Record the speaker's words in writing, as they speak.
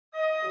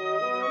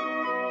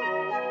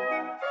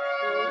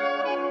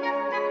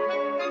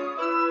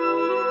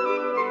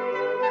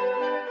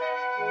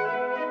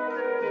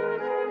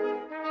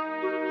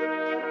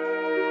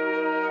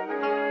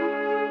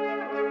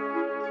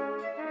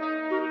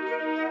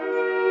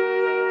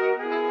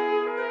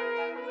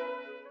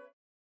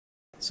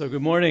So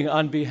good morning.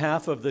 On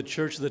behalf of the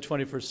Church of the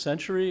 21st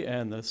Century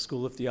and the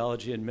School of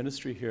Theology and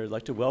Ministry here, I'd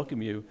like to welcome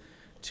you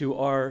to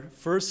our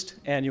first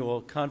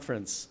annual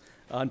conference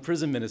on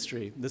prison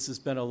ministry. This has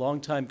been a long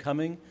time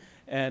coming,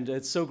 and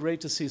it's so great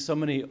to see so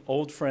many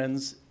old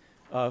friends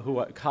who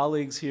are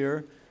colleagues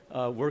here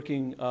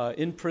working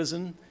in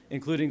prison,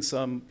 including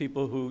some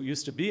people who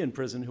used to be in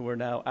prison who are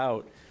now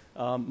out.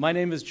 My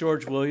name is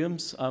George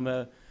Williams. I'm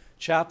a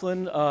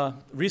chaplain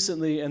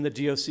recently in the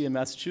DOC in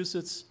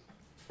Massachusetts,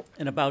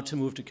 and about to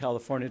move to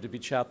California to be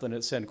chaplain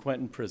at San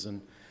Quentin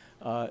Prison.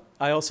 I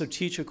also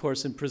teach a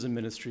course in prison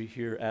ministry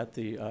here at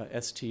the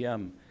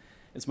STM.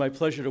 It's my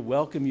pleasure to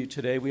welcome you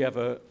today. We have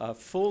a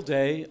full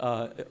day.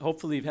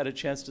 Hopefully you've had a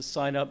chance to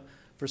sign up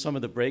for some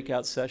of the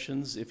breakout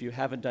sessions. If you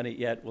haven't done it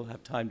yet, we'll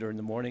have time during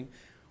the morning.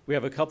 We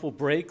have a couple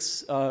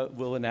breaks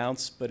we'll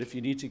announce, but if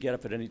you need to get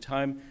up at any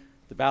time,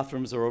 the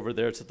bathrooms are over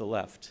there to the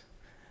left.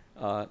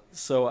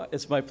 So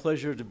it's my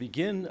pleasure to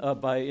begin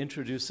by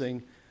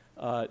introducing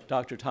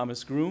Dr.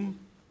 Thomas Groom.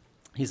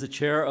 He's the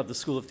chair of the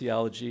School of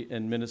Theology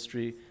and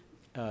Ministry,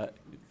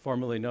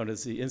 formerly known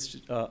as the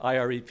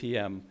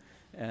IREPM,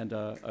 and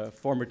a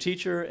former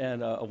teacher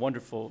and a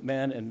wonderful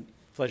man, and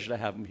pleasure to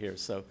have him here.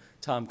 So,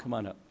 Tom, come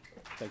on up.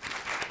 Thank you.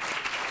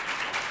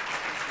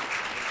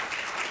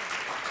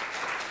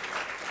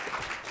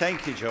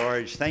 Thank you,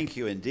 George. Thank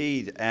you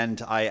indeed.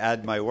 And I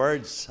add my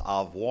words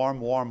of warm,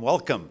 warm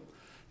welcome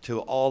to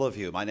all of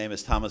you. My name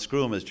is Thomas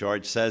Groom, as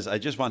George says. I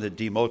just want to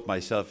demote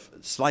myself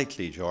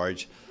slightly,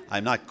 George.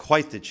 I'm not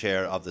quite the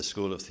chair of the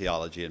School of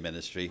Theology and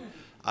Ministry.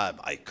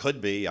 I could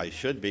be, I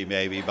should be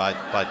maybe,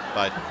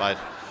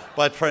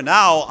 but for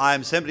now,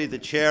 I'm simply the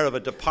chair of a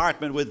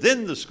department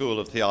within the School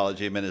of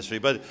Theology and Ministry.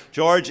 But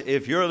George,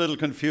 if you're a little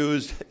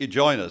confused, you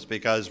join us,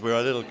 because we're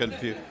a little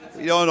confused.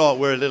 No,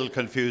 we're a little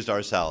confused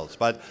ourselves.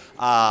 But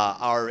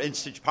our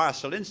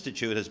Pastoral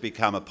Institute has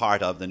become a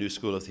part of the new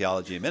School of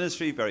Theology and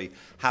Ministry. Very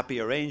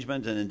happy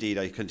arrangement, and indeed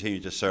I continue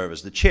to serve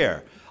as the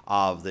chair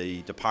of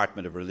the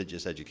Department of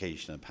Religious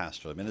Education and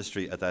Pastoral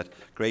Ministry at that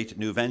great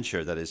new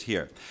venture that is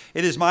here.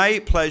 It is my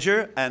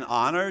pleasure and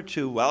honor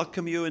to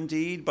welcome you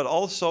indeed, but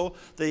also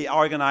the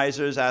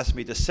organizers asked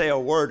me to say a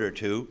word or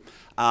two,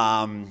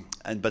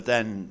 but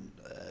then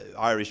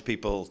Irish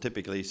people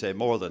typically say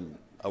more than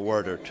a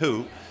word or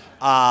two,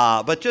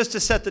 but just to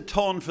set the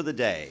tone for the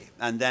day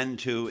and then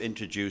to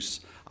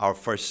introduce our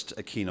first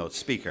keynote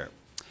speaker.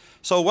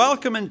 So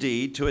welcome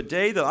indeed to a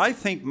day that I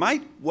think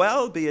might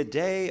well be a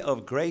day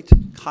of great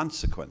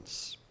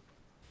consequence.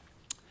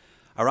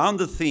 Around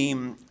the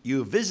theme,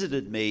 "You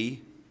visited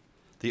me,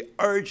 the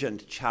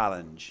urgent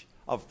challenge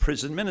of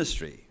prison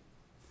ministry."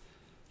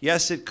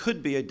 Yes, it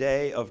could be a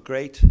day of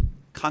great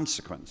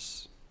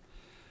consequence.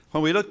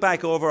 When we look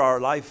back over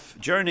our life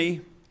journey,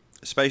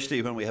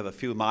 especially when we have a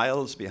few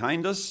miles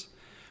behind us,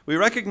 we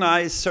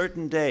recognize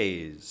certain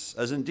days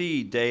as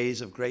indeed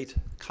days of great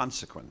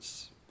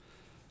consequence.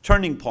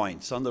 Turning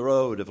points on the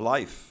road of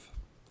life,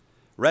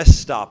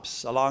 rest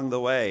stops along the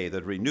way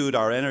that renewed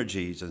our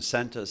energies and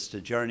sent us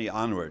to journey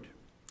onward,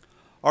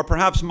 or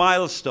perhaps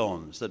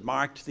milestones that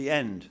marked the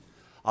end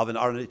of an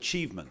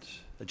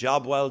achievement, a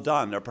job well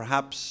done, or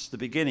perhaps the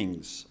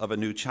beginnings of a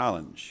new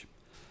challenge.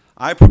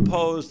 I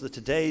propose that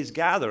today's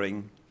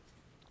gathering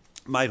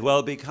might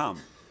well become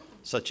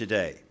such a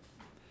day.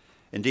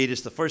 Indeed, it's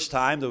the first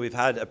time that we've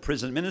had a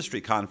prison ministry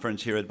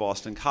conference here at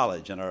Boston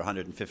College in our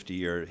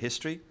 150-year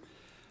history.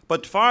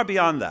 But far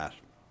beyond that,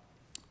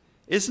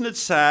 isn't it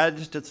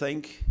sad to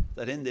think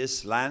that in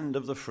this land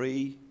of the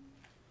free,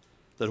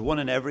 that 1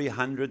 in every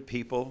 100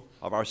 people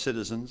of our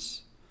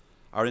citizens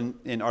are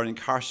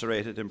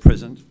incarcerated,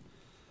 imprisoned?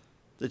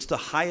 It's the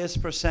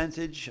highest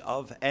percentage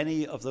of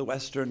any of the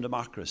Western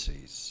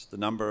democracies, the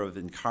number of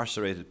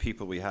incarcerated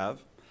people we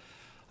have.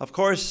 Of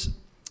course,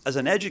 as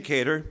an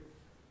educator,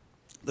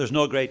 there's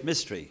no great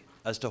mystery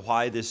as to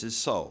why this is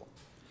so.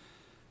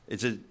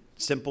 It's a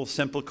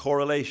simple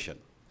correlation.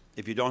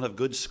 If you don't have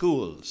good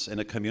schools in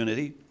a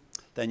community,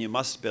 then you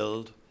must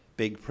build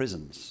big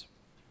prisons.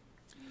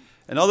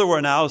 In other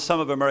words now,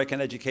 some of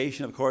American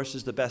education, of course,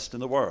 is the best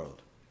in the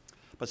world.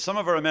 But some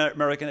of our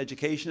American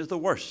education is the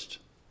worst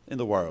in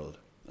the world.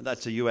 And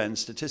that's a UN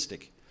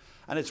statistic.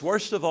 And it's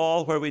worst of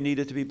all where we need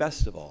it to be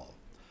best of all,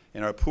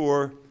 in our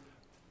poor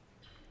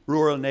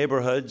rural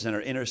neighborhoods and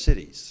our inner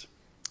cities.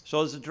 So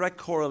there's a direct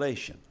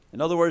correlation. In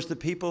other words, the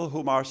people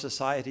whom our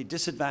society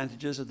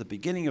disadvantages at the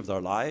beginning of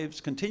their lives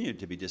continue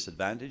to be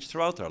disadvantaged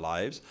throughout their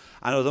lives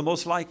and are the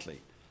most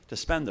likely to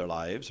spend their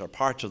lives or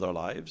parts of their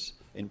lives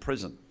in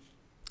prison.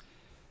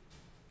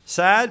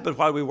 Sad, but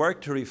while we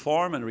work to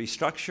reform and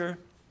restructure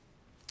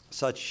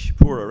such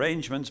poor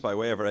arrangements by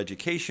way of our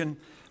education,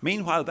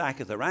 meanwhile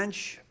back at the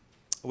ranch,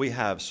 we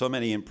have so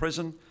many in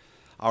prison.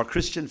 Our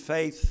Christian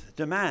faith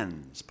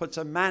puts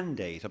a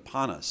mandate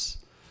upon us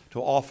to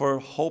offer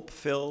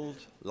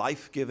hope-filled,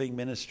 life-giving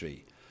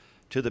ministry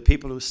to the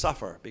people who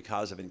suffer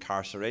because of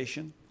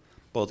incarceration,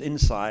 both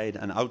inside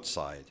and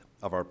outside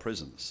of our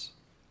prisons.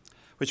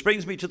 Which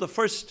brings me to the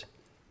first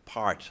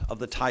part of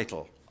the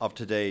title of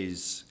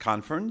today's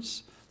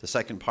conference, the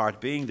second part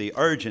being the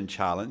urgent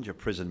challenge of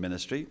prison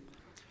ministry.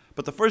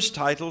 But the first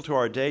title to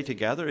our day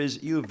together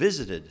is You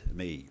Visited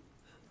Me.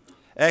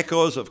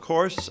 Echoes, of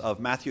course,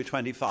 of Matthew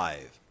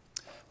 25,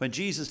 when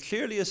Jesus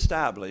clearly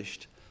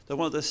established that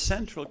one of the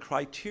central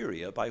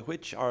criteria by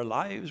which our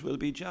lives will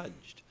be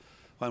judged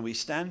when we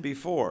stand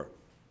before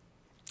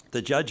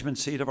the judgment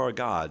seat of our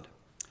God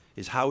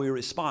is how we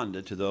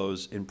responded to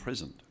those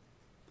imprisoned.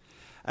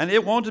 And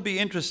it won't be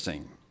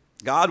interesting.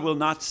 God will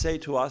not say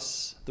to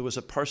us, there was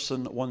a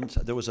person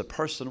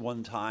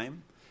one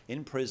time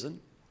in prison,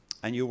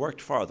 and you worked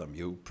for them.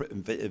 You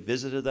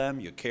visited them,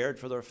 you cared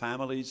for their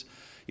families,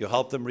 you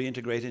helped them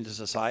reintegrate into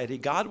society.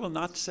 God will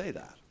not say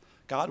that.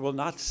 God will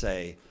not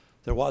say,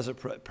 there was a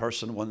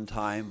person one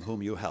time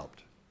whom you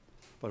helped,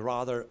 but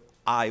rather,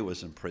 I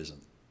was in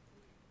prison.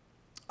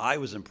 I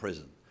was in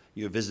prison.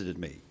 You visited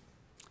me.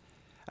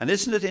 And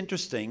isn't it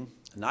interesting?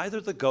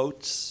 Neither the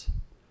goats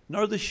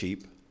nor the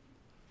sheep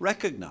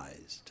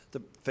recognized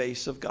the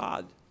face of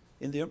God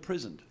in the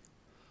imprisoned.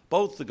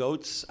 Both the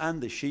goats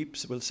and the sheep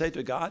will say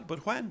to God,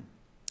 but when?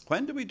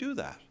 When do we do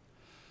that?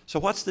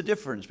 So what's the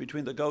difference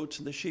between the goats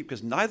and the sheep?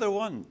 Because neither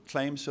one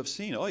claims to have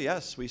seen, oh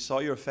yes, we saw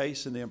your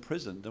face in the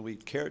imprisoned and we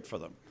cared for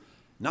them.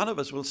 None of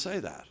us will say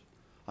that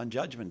on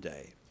Judgment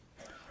Day.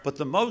 But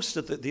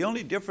the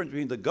only difference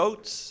between the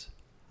goats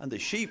and the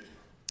sheep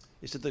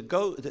is that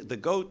the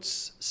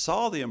goats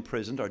saw the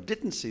imprisoned or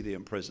didn't see the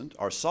imprisoned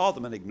or saw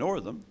them and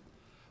ignored them,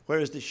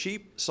 whereas the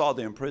sheep saw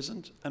the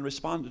imprisoned and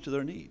responded to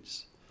their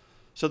needs.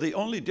 So the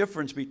only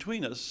difference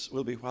between us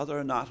will be whether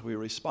or not we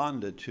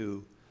responded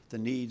to the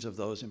needs of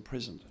those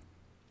imprisoned.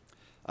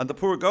 And the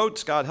poor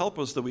goats, God help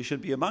us that we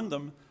should be among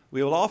them,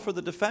 we will offer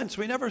the defense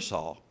we never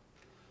saw.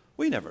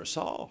 We never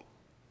saw.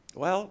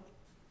 Well,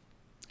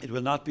 it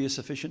will not be a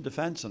sufficient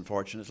defense,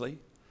 unfortunately.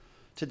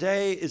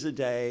 Today is a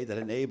day that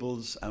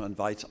enables and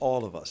invites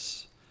all of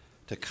us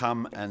to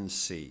come and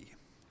see.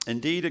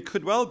 Indeed, it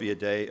could well be a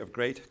day of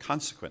great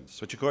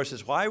consequence, which of course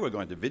is why we're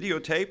going to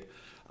videotape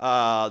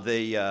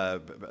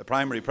the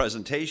primary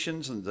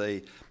presentations, and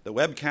the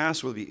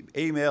webcast will be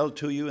emailed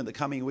to you in the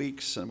coming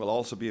weeks and will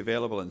also be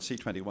available on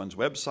C21's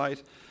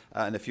website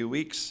in a few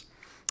weeks.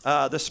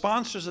 The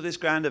sponsors of this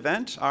grand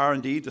event are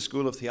indeed the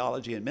School of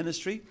Theology and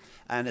Ministry,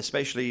 and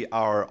especially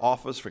our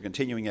Office for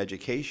Continuing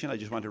Education. I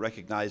just want to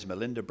recognize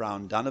Melinda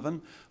Brown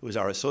Donovan, who is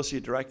our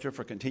Associate Director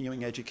for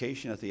Continuing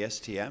Education at the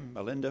STM.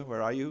 Melinda,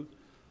 where are you?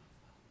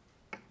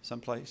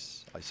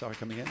 Someplace? I saw her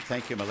coming in.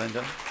 Thank you,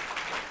 Melinda.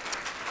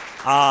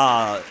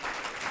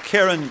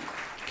 Karen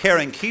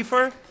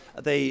Kiefer,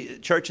 the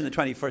Church in the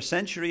 21st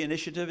Century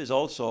Initiative, is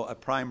also a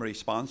primary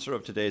sponsor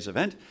of today's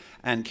event,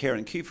 and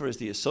Karen Kiefer is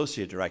the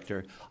Associate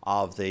Director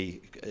of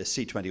the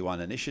C21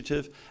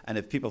 Initiative. And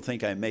if people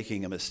think I'm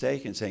making a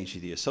mistake in saying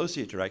she's the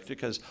Associate Director,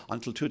 because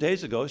until 2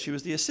 days ago she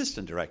was the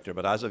Assistant Director,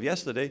 but as of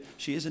yesterday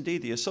she is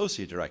indeed the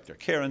Associate Director.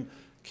 Karen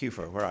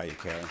Kiefer, where are you,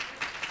 Karen?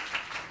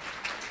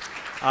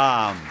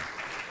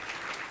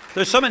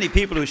 There's so many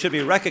people who should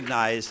be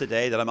recognized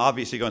today that I'm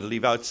obviously going to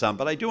leave out some,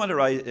 but I do want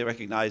to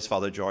recognize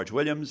Father George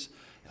Williams,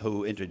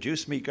 who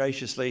introduced me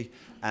graciously,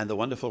 and the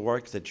wonderful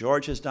work that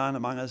George has done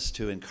among us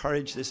to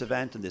encourage this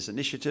event and this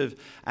initiative,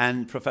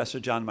 and Professor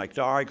John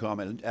McDargh, who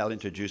I'll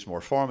introduce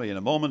more formally in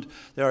a moment.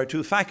 There are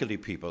two faculty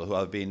people who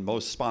have been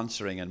most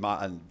sponsoring and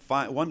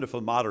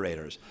wonderful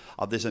moderators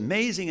of this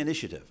amazing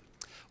initiative,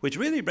 which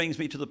really brings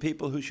me to the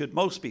people who should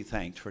most be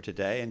thanked for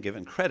today and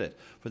given credit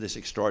for this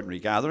extraordinary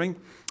gathering,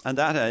 and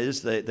that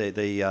is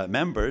the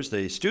members,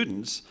 the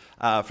students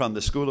from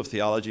the School of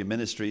Theology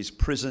Ministries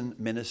Prison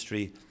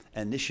Ministry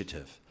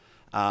Initiative.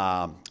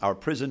 Our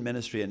Prison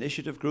Ministry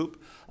Initiative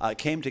group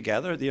came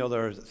together. The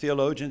other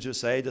theologians who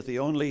say that the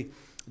only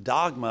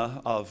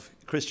dogma of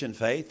Christian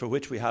faith for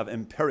which we have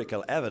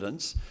empirical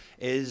evidence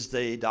is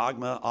the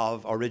dogma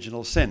of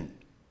original sin.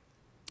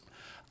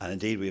 And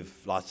indeed, we have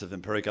lots of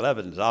empirical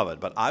evidence of it.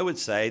 But I would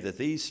say that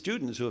these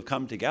students who have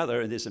come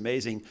together in this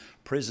amazing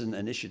prison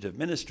initiative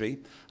ministry,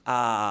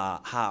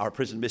 or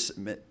prison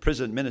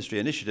ministry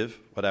initiative,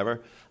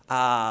 whatever,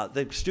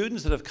 the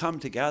students that have come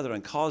together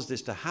and caused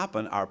this to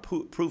happen are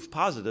proof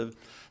positive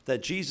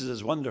that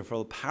Jesus'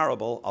 wonderful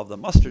parable of the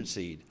mustard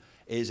seed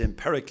is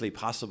empirically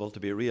possible to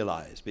be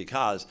realized,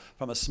 because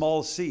from a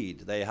small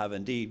seed they have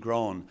indeed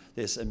grown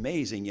this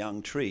amazing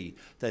young tree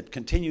that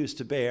continues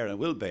to bear and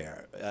will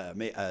bear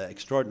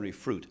extraordinary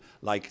fruit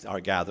like our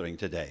gathering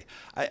today.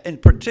 In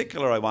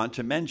particular, I want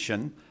to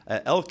mention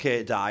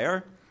Elke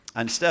Dyer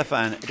and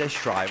Stefan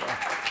Deschreiber.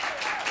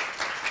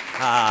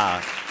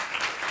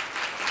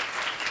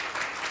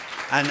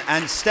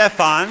 And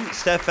Stefan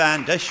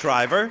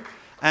Deschreiber.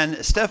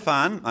 And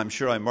Stefan, I'm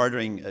sure I'm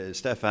murdering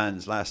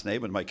Stefan's last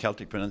name with my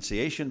Celtic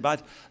pronunciation,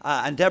 but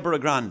and Deborah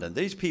Grandin.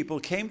 These people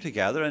came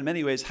together and in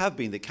many ways have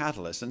been the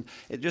catalyst. And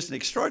it's just an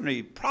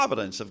extraordinary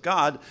providence of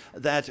God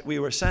that we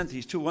were sent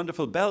these two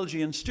wonderful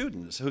Belgian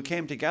students who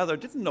came together,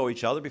 didn't know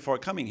each other before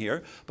coming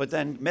here, but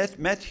then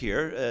met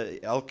here,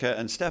 Elke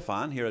and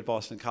Stefan, here at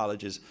Boston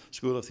College's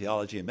School of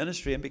Theology and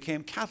Ministry, and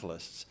became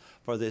catalysts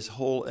for this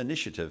whole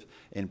initiative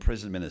in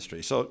prison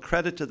ministry. So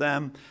credit to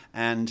them,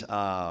 and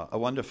a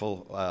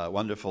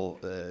wonderful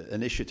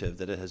initiative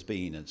that it has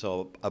been, and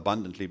so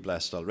abundantly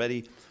blessed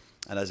already.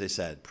 And as I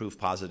said, proof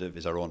positive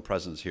is our own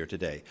presence here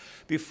today.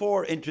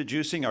 Before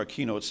introducing our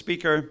keynote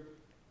speaker,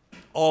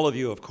 all of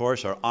you, of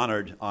course, are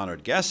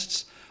honored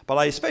guests, but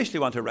I especially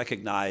want to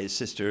recognize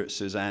Sister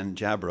Suzanne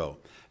Jabro,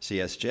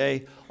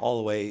 C.S.J., all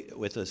the way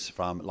with us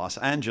from Los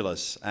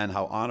Angeles, and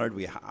how honored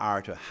we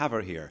are to have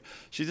her here.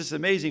 She's this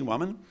amazing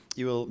woman.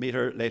 You will meet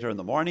her later in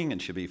the morning,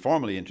 and she'll be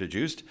formally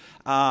introduced.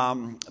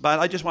 But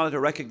I just wanted to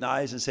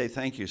recognize and say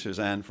thank you,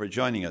 Suzanne, for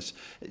joining us.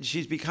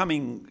 She's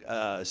becoming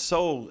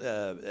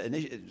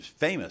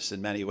famous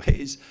in many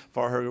ways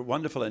for her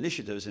wonderful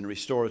initiatives in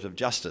restorative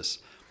justice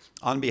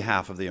on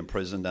behalf of the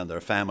imprisoned and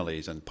their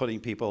families, and putting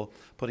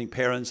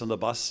parents on the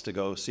bus to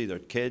go see their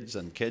kids,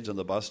 and kids on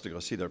the bus to go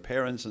see their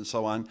parents, and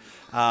so on.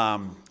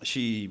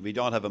 We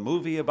don't have a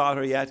movie about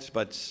her yet,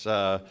 but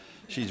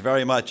she's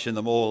very much in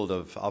the mold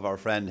of our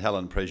friend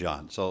Helen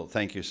Prejean. So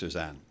thank you,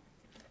 Suzanne.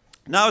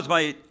 Now it's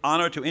my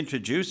honor to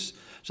introduce,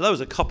 so that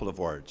was a couple of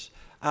words.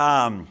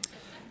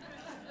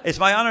 It's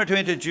my honor to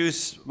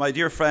introduce my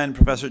dear friend,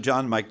 Professor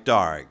John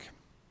McDargh.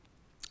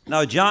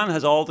 Now, John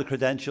has all the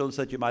credentials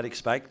that you might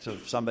expect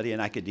of somebody in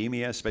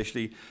academia,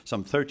 especially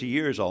some 30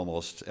 years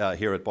almost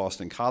here at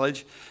Boston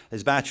College.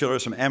 His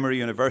bachelor's from Emory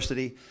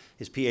University,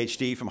 his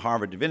PhD from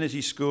Harvard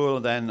Divinity School,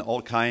 and then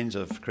all kinds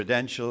of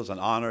credentials and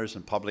honors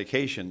and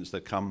publications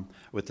that come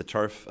with the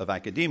turf of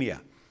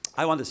academia.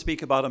 I want to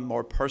speak about him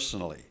more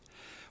personally.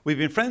 We've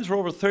been friends for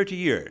over 30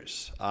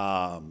 years,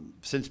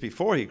 since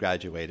before he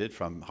graduated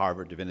from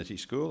Harvard Divinity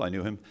School. I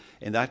knew him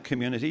in that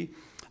community.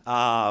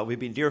 We've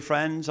been dear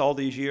friends all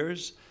these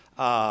years.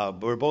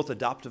 We're both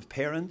adoptive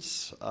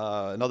parents,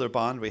 another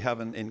bond we have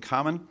in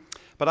common.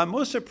 But I'm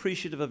most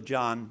appreciative of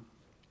John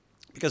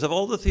because of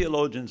all the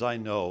theologians I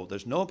know,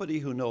 there's nobody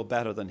who knows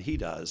better than he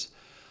does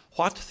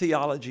what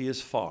theology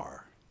is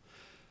for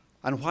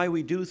and why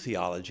we do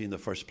theology in the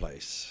first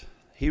place.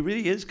 He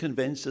really is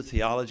convinced that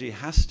theology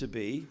has to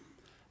be,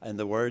 in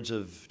the words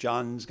of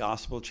John's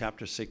Gospel,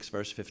 chapter 6,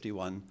 verse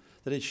 51,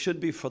 that it should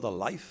be for the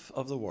life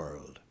of the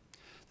world,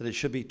 that it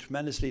should be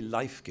tremendously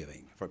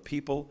life-giving for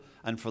people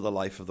and for the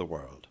life of the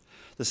world.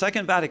 The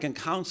Second Vatican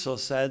Council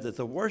said that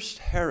the worst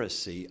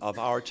heresy of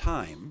our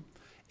time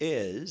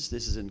is,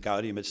 this is in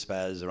Gaudium et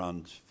Spes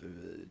around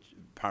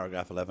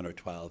paragraph 11 or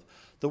 12,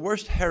 the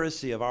worst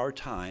heresy of our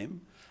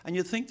time, and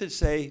you'd think they'd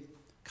say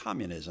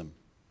communism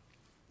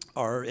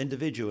or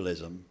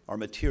individualism or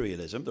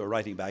materialism. They were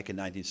writing back in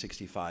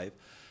 1965.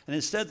 And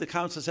instead the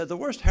council said the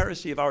worst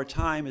heresy of our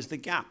time is the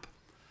gap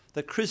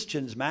that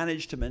Christians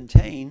manage to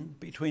maintain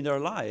between their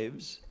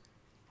lives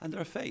and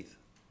their faith.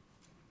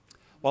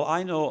 Well,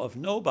 I know of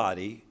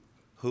nobody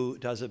who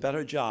does a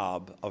better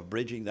job of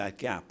bridging that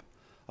gap,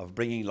 of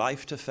bringing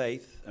life to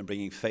faith and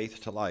bringing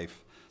faith to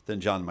life than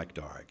John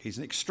McDargh. He's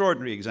an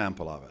extraordinary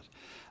example of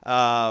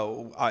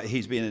it.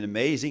 He's been an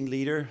amazing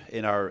leader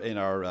in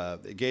our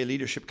Gay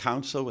Leadership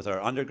Council with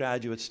our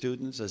undergraduate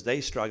students as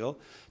they struggle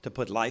to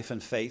put life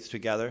and faith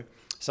together,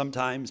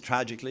 sometimes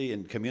tragically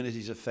in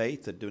communities of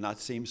faith that do not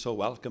seem so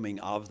welcoming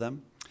of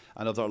them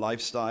and of their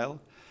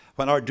lifestyle.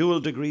 When our dual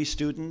degree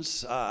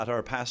students at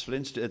our pastoral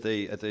institute at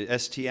the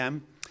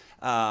STM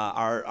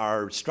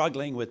are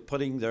struggling with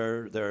putting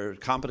their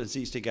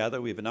competencies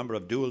together, we have a number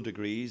of dual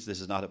degrees.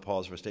 This is not a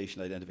pause for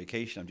station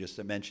identification. I'm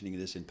just mentioning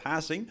this in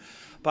passing.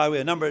 But we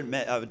have a number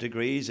of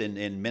degrees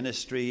in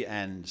ministry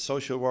and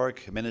social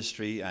work,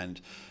 ministry and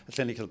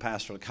clinical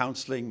pastoral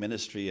counseling,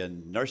 ministry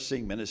and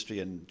nursing, ministry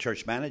and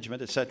church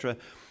management, etc.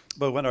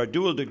 But when our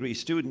dual degree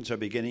students are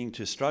beginning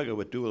to struggle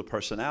with dual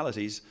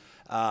personalities,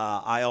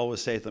 I always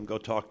say to them, go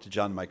talk to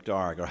John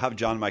McDargh, or have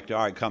John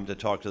McDargh come to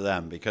talk to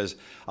them, because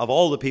of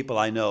all the people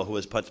I know who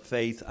has put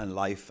faith and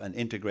life and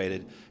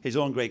integrated his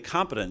own great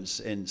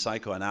competence in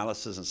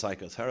psychoanalysis and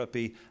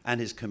psychotherapy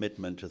and his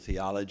commitment to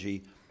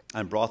theology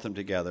and brought them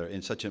together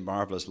in such a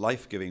marvelous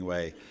life-giving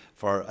way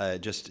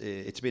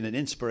it's been an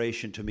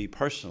inspiration to me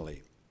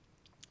personally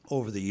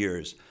over the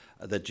years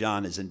that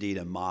John is indeed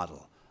a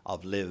model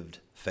of lived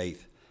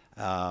faith,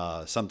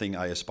 something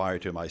I aspire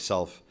to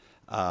myself,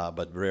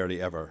 but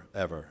rarely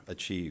ever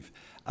achieve.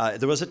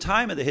 There was a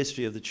time in the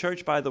history of the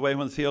church, by the way,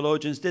 when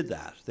theologians did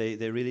that.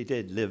 They really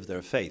did live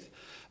their faith.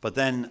 But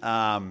then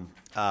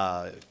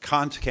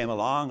Kant came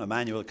along,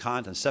 Immanuel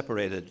Kant, and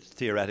separated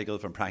theoretical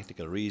from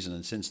practical reason.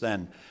 And since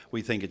then,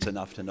 we think it's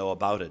enough to know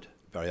about it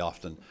very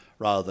often,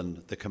 rather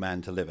than the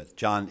command to live it.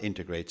 John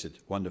integrates it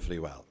wonderfully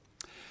well.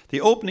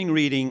 The opening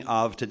reading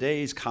of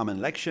today's common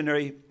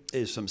lectionary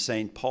is from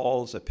St.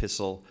 Paul's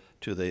epistle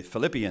to the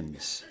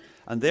Philippians.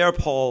 And there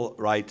Paul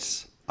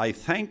writes, I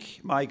thank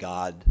my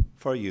God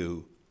for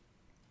you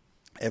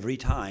every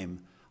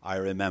time I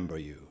remember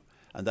you.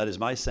 And that is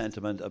my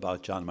sentiment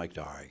about John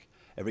McDargh.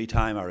 Every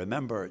time I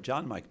remember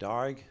John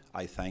McDargh,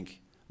 I thank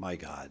my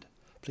God.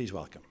 Please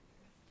welcome.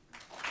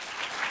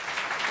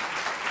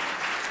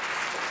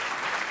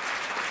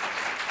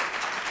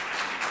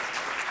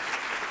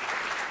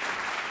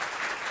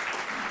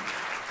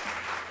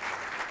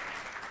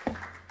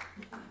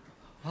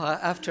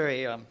 After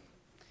a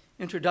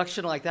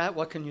introduction like that,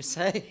 what can you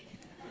say?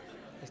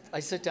 I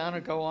sit down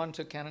and go on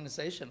to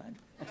canonization.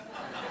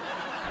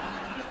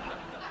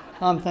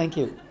 Thank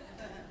you.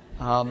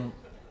 One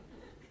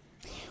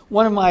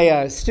of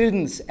my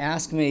students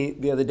asked me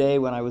the other day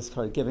when I was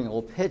sort of giving a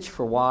little pitch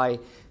for why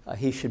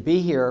he should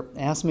be here,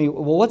 asked me,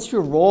 well, what's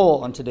your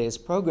role on today's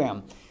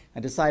program?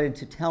 I decided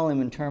to tell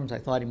him in terms I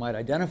thought he might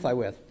identify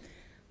with.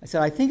 I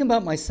said, I think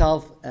about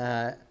myself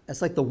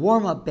as like the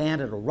warm-up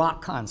band at a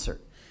rock concert.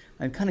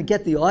 I kind of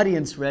get the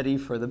audience ready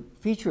for the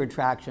feature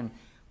attraction,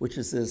 which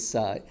is this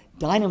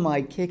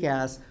dynamite,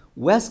 kick-ass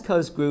West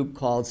Coast group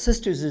called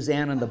Sister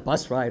Suzanne and the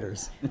Bus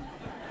Riders.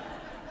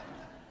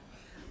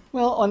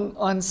 Well,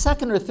 on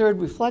second or third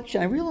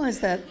reflection, I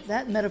realized that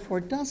that metaphor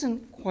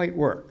doesn't quite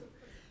work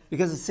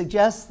because it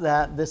suggests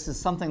that this is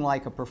something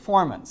like a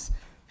performance.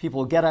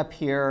 People get up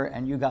here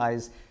and you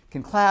guys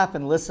can clap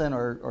and listen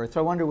or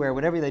throw underwear,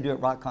 whatever they do at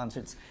rock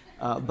concerts,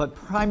 but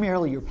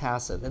primarily you're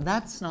passive. And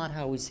that's not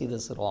how we see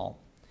this at all.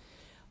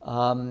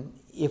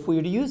 If we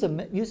were to use a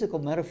musical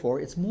metaphor,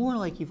 it's more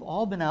like you've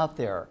all been out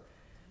there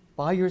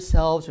by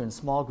yourselves or in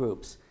small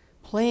groups,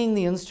 playing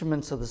the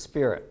instruments of the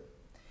Spirit.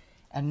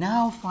 And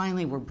now,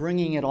 finally, we're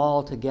bringing it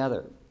all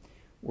together.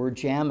 We're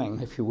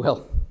jamming, if you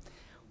will.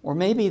 Or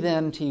maybe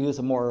then, to use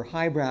a more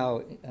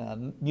highbrow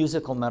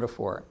musical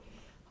metaphor,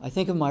 I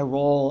think of my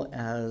role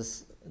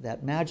as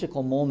that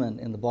magical moment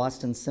in the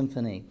Boston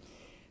Symphony.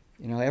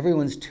 You know,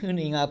 everyone's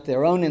tuning up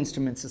their own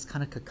instruments. It's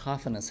kind of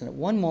cacophonous. And at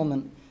one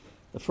moment,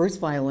 the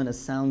first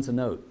violinist sounds a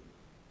note.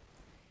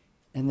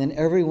 And then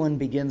everyone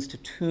begins to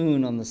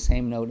tune on the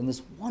same note. And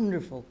this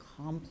wonderful,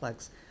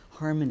 complex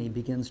harmony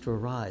begins to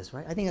arise,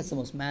 right? I think that's the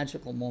most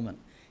magical moment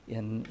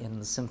in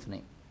the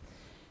symphony.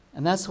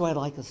 And that's why I'd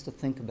like us to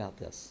think about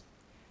this.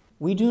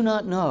 We do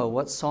not know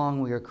what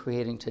song we are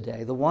creating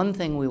today. The one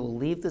thing we will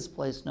leave this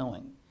place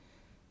knowing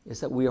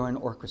is that we are an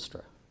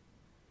orchestra.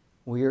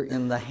 We are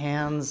in the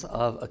hands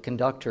of a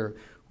conductor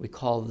we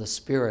call the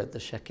Spirit, the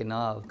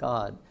Shekinah of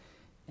God.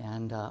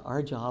 And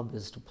our job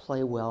is to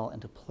play well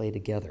and to play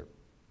together.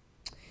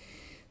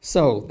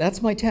 So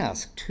that's my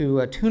task,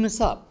 to tune us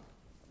up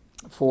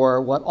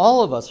for what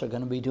all of us are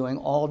going to be doing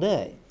all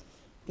day.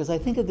 Because I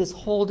think of this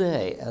whole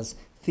day as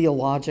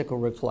theological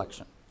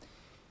reflection.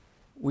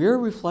 We're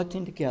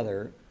reflecting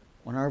together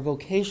on our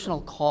vocational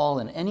call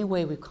in any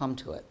way we come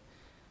to it,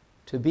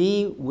 to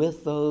be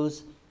with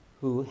those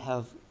who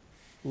have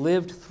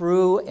lived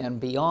through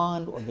and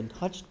beyond or been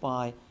touched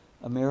by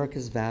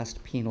America's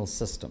vast penal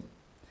system.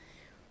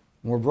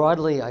 More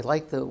broadly, I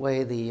like the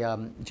way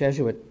the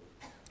Jesuit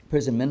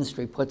prison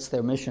ministry puts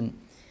their mission.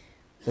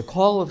 The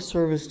call of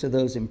service to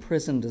those in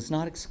prison does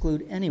not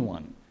exclude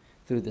anyone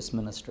through this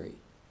ministry.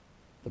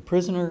 The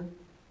prisoner,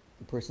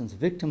 the persons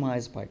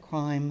victimized by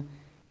crime,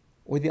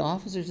 or the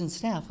officers and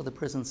staff of the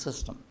prison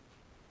system.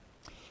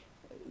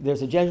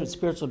 There's a Jesuit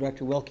spiritual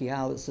director, Wilkie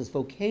Howe, that says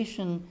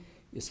vocation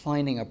is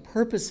finding a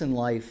purpose in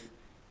life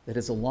that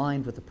is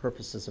aligned with the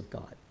purposes of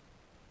God.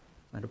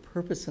 And a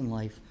purpose in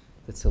life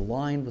that's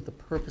aligned with the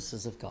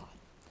purposes of God.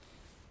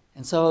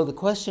 And so the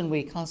question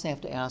we constantly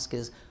have to ask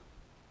is,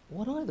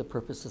 what are the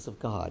purposes of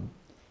God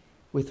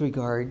with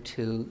regard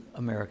to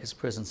America's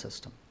prison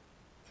system?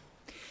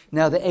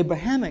 Now, the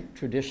Abrahamic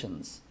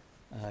traditions,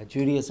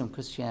 Judaism,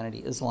 Christianity,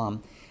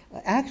 Islam,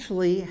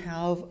 actually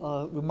have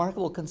a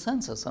remarkable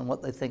consensus on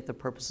what they think the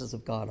purposes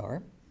of God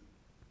are.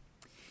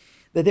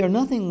 That they're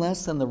nothing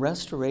less than the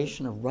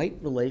restoration of right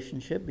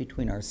relationship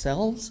between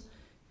ourselves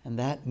and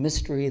that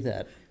mystery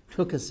that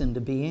took us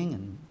into being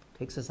and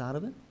takes us out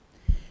of it,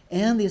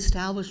 and the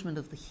establishment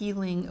of the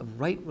healing of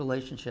right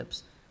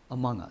relationships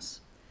among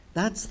us.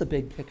 That's the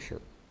big picture.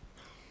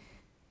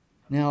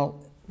 Now,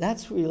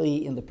 that's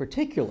really, in the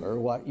particular,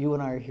 what you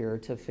and I are here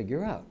to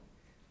figure out.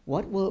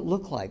 What will it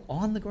look like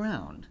on the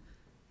ground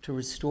to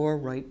restore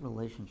right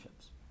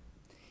relationships?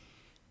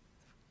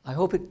 I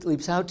hope it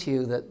leaps out to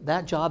you that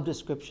that job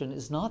description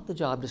is not the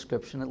job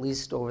description, at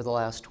least over the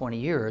last 20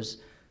 years,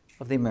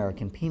 of the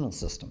American penal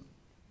system.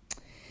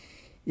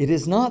 It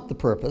is not the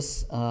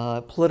purpose,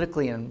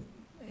 politically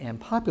and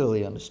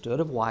popularly understood,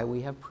 of why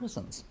we have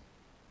prisons.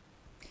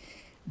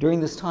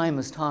 During this time,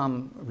 as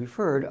Tom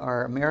referred,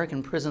 our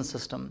American prison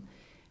system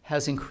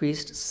has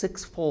increased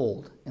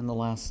sixfold in the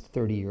last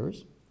 30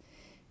 years,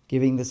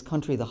 giving this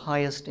country the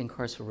highest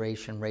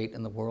incarceration rate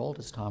in the world,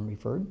 as Tom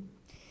referred.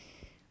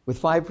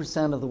 With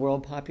 5% of the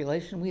world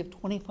population, we have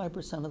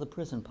 25% of the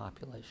prison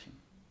population.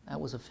 That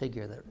was a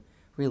figure that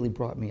really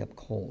brought me up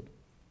cold.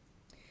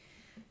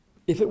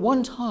 If at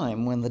one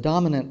time, when the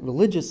dominant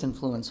religious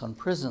influence on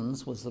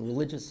prisons was the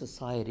Religious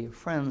Society of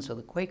Friends or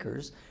the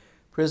Quakers,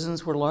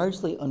 prisons were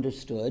largely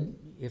understood,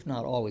 if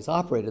not always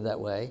operated that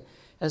way,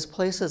 as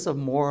places of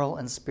moral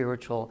and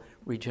spiritual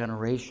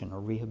regeneration or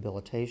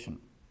rehabilitation.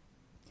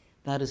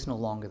 That is no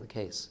longer the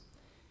case.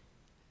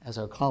 As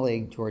our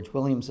colleague George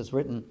Williams has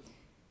written,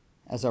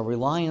 as our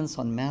reliance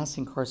on mass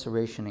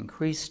incarceration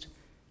increased,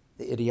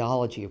 the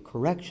ideology of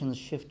corrections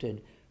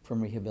shifted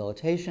from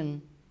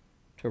rehabilitation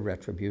to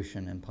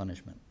retribution and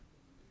punishment.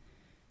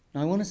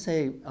 Now, I want to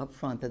say up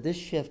front that this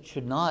shift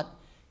should not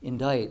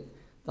indict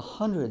the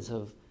hundreds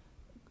of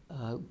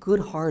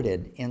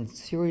good-hearted and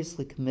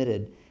seriously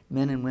committed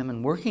men and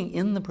women working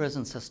in the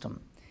prison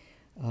system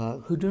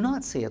who do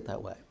not see it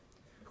that way,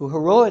 who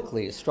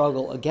heroically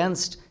struggle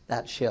against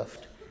that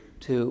shift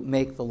to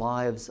make the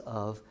lives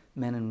of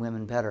men and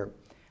women better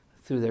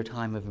through their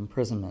time of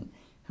imprisonment.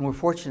 And we're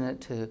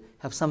fortunate to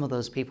have some of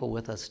those people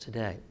with us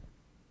today.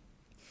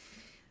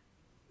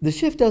 The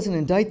shift doesn't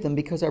indict them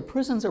because our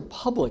prisons are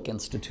public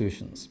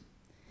institutions.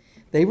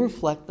 They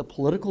reflect the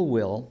political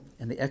will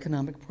and the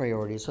economic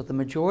priorities of the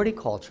majority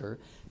culture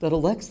that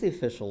elects the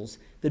officials,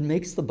 that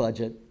makes the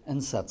budget,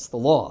 and sets the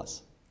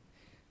laws.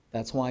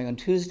 That's why on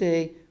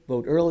Tuesday,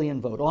 vote early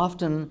and vote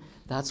often.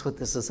 That's what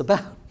this is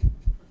about.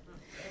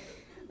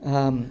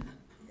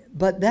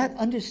 But that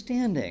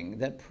understanding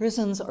that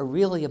prisons are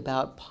really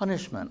about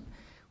punishment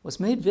was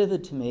made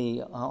vivid to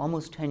me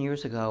almost 10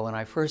 years ago when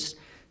I first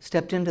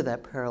stepped into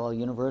that parallel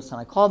universe.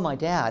 And I called my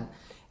dad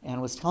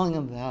and was telling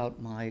him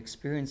about my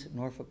experience at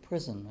Norfolk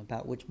Prison,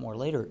 about which more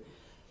later.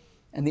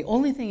 And the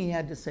only thing he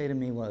had to say to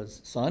me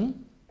was,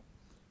 "Son,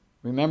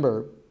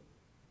 remember,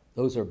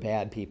 those are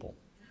bad people."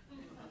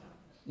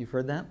 You've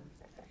heard that?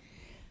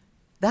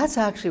 That's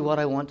actually what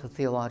I want to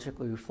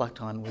theologically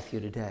reflect on with you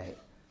today.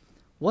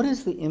 What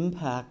is the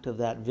impact of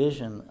that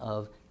vision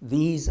of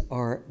these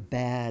are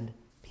bad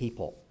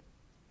people?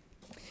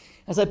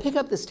 As I pick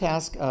up this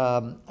task,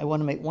 I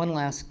want to make one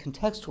last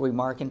contextual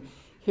remark. And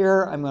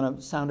here I'm going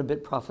to sound a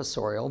bit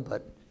professorial,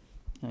 but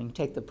you can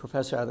take the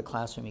professor out of the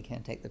classroom. You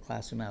can't take the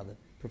classroom out of the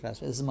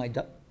professor. This is my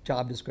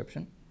job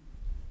description.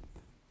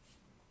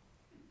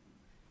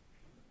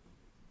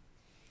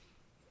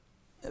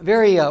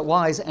 Very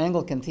wise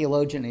Anglican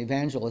theologian and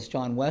evangelist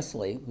John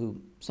Wesley, who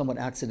somewhat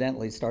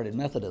accidentally started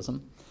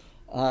Methodism,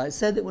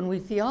 said that when we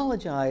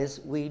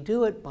theologize, we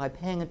do it by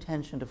paying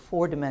attention to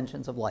 4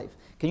 dimensions of life.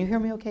 Can you hear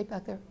me okay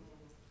back there?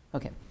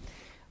 Okay.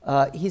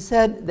 He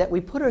said that we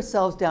put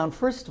ourselves down,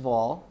 first of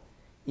all,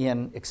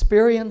 in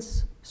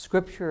experience,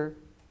 scripture,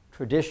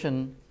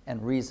 tradition,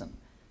 and reason.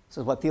 This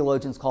is what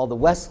theologians call the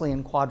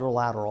Wesleyan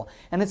quadrilateral.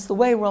 And it's the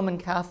way Roman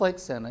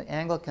Catholics and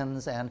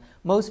Anglicans and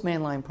most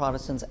mainline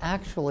Protestants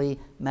actually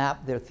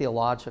map their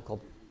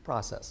theological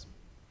process.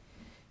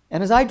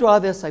 And as I draw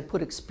this, I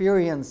put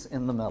experience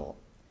in the middle.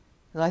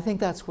 And I think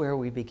that's where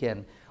we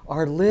begin.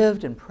 Our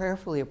lived and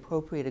prayerfully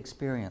appropriate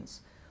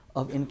experience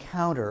of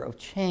encounter, of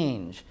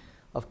change,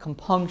 of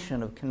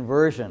compunction, of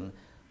conversion,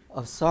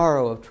 of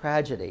sorrow, of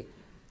tragedy.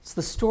 It's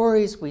the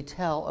stories we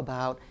tell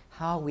about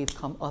how we've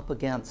come up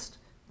against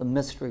the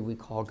mystery we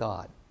call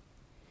God.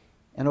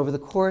 And over the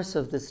course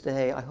of this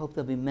day, I hope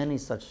there'll be many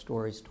such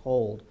stories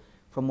told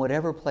from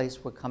whatever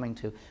place we're coming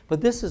to.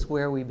 But this is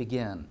where we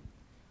begin.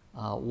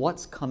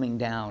 What's coming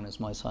down, as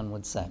my son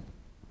would say.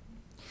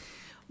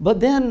 But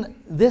then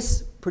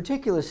this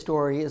particular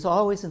story is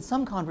always in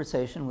some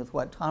conversation with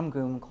what Tom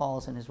Groom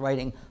calls in his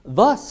writing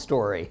the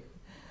story,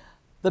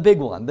 the big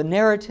one, the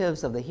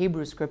narratives of the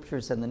Hebrew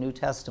Scriptures and the New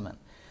Testament,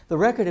 the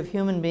record of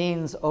human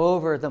beings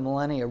over the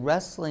millennia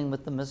wrestling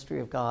with the mystery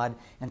of God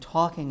and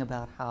talking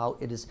about how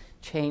it has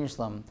changed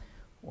them,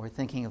 or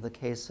thinking of the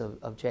case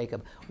of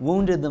Jacob,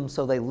 wounded them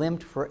so they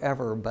limped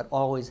forever but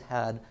always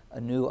had a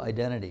new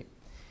identity.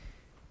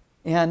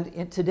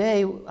 And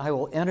today, I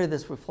will enter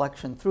this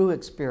reflection through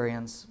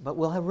experience, but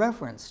we'll have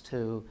reference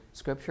to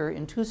Scripture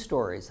in 2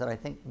 stories that I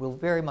think will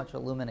very much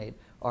illuminate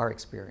our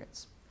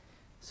experience.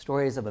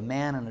 Stories of a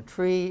man in a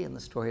tree and the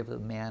story of a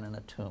man in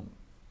a tomb.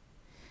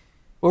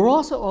 We're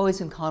also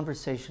always in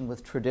conversation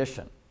with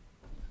tradition,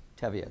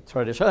 Tevye,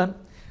 tradition,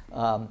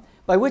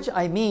 by which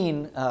I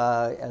mean,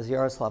 as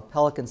Yaroslav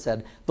Pelikan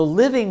said, the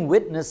living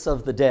witness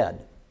of the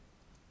dead,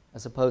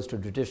 as opposed to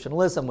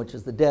traditionalism, which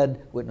is the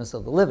dead witness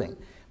of the living.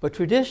 But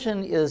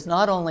tradition is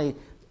not only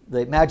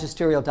the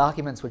magisterial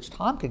documents, which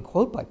Tom can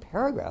quote by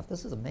paragraph.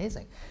 This is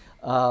amazing.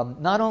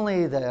 Not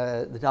only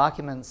the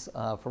documents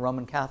for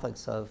Roman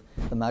Catholics of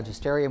the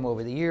magisterium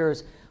over the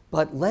years,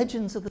 but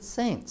legends of the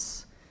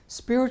saints,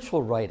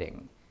 spiritual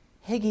writing,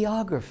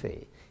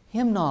 hagiography,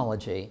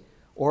 hymnology,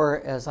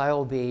 or as I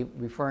will be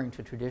referring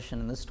to tradition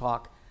in this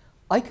talk,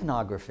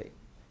 iconography,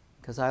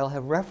 because I'll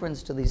have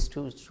reference to these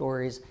 2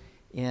 stories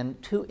in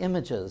 2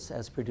 images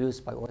as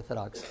produced by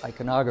Orthodox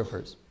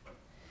iconographers.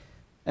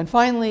 And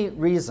finally,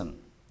 reason.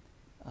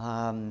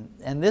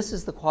 And this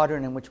is the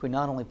quadrant in which we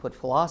not only put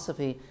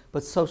philosophy,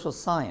 but social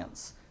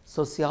science,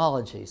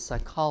 sociology,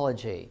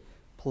 psychology,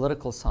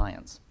 political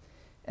science.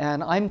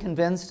 And I'm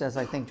convinced, as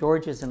I think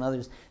George is and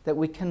others, that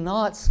we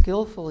cannot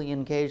skillfully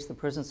engage the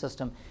prison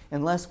system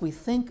unless we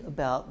think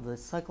about the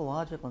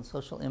psychological and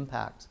social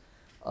impacts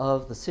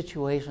of the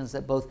situations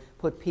that both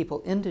put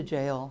people into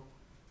jail,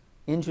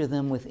 injure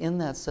them within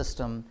that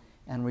system,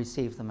 and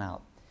receive them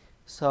out.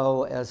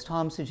 So, as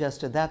Tom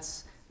suggested,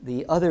 that's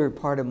the other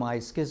part of my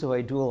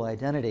schizoid dual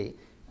identity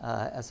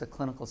as a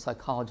clinical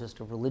psychologist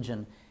of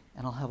religion,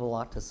 and I'll have a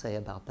lot to say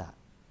about that.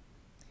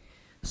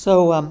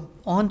 So,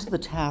 on to the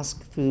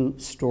task through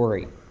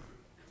story.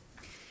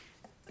 The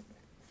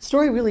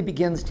story really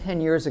begins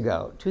 10 years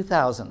ago,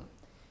 2000,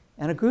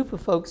 and a group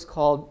of folks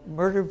called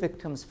Murder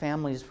Victims'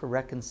 Families for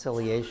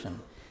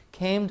Reconciliation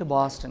came to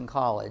Boston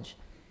College,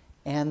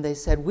 and they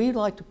said, we'd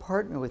like to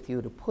partner with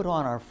you to put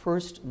on our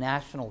first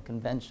national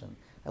convention.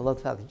 I love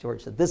the fact that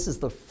George said, this is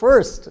the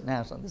first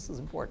national, this is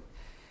important.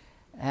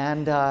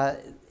 And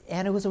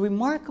it was a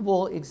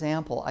remarkable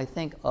example, I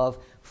think, of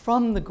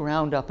from the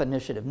ground up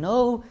initiative.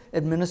 No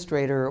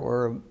administrator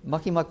or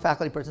mucky-muck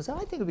faculty person said, I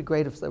think it would be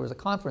great if there was a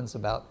conference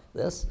about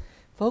this.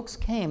 Folks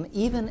came,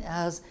 even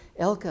as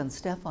Elke and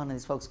Stefan and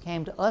these folks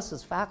came to us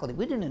as faculty.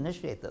 We didn't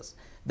initiate this.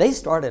 They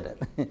started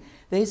it.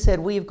 They said,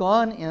 we've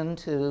gone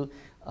into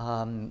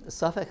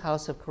Suffolk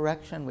House of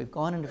Correction, we've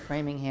gone into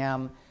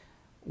Framingham.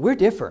 We're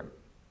different,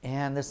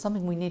 and there's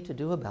something we need to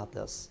do about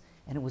this.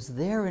 And it was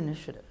their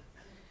initiative.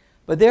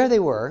 But there they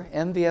were,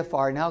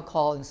 MVFR, now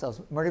calling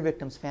themselves Murder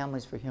Victims'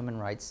 Families for Human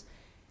Rights.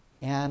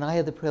 And I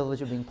had the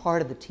privilege of being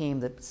part of the team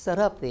that set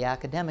up the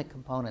academic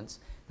components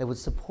that would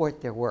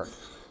support their work.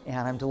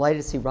 And I'm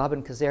delighted to see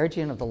Robin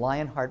Kazarjian of the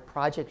Lionheart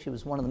Project. She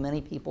was one of the many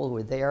people who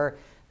were there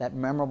that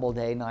memorable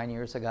day 9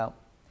 years ago.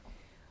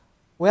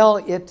 Well,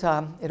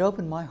 it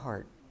opened my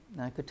heart.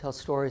 And I could tell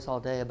stories all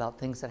day about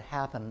things that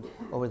happened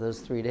over those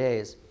 3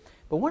 days.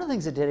 But one of the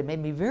things it did, it made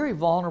me very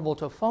vulnerable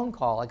to a phone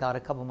call I got a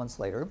couple months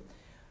later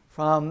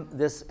from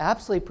this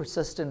absolutely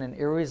persistent and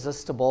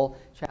irresistible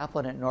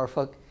chaplain at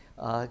Norfolk,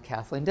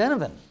 Kathleen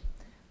Denovan,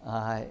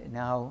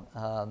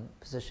 now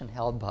position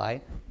held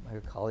by my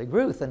colleague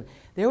Ruth. And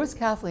there was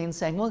Kathleen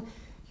saying, well,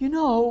 you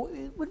know,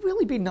 it would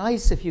really be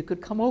nice if you could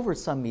come over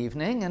some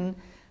evening and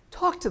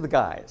talk to the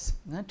guys.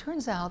 And it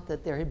turns out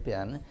that there had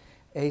been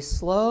a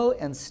slow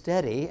and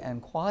steady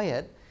and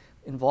quiet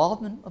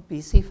involvement of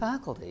BC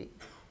faculty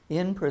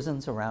in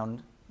prisons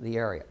around the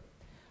area.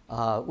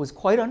 It was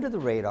quite under the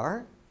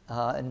radar.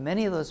 And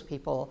many of those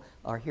people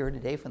are here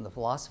today from the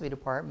philosophy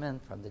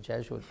department, from the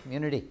Jesuit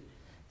community,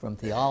 from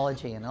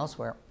theology and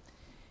elsewhere.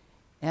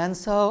 And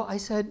so I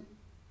said,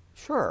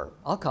 sure,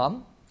 I'll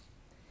come.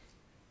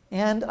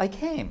 And I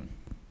came.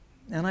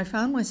 And I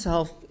found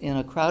myself in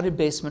a crowded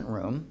basement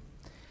room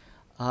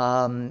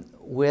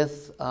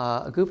with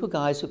a group of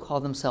guys who call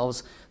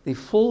themselves the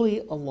Fully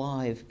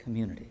Alive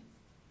Community.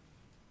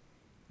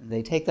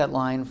 They take that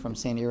line from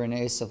St.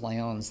 Irenaeus of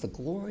Lyons, the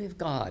glory of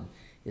God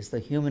is the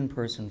human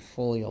person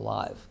fully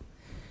alive.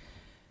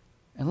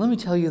 And let me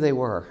tell you, they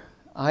were.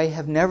 I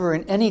have never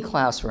in any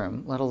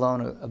classroom, let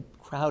alone a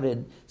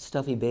crowded,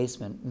 stuffy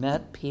basement,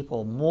 met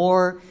people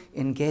more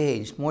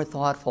engaged, more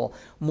thoughtful,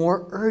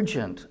 more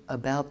urgent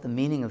about the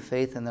meaning of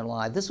faith in their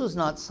life. This was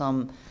not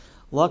some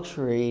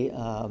luxury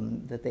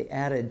that they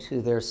added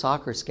to their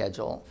soccer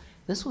schedule.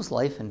 This was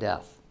life and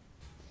death.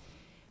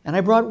 And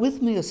I brought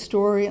with me a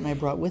story, and I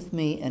brought with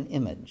me an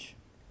image.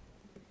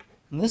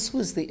 And this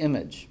was the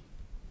image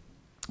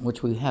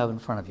which we have in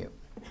front of you.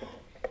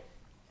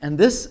 And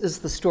this is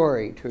the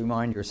story to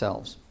remind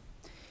yourselves,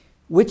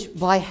 which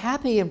by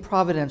happy and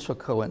providential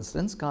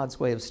coincidence, God's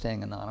way of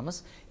staying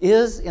anonymous,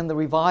 is in the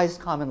Revised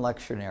Common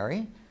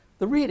Lectionary,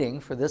 the reading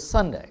for this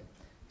Sunday.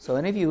 So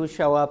any of you who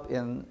show up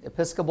in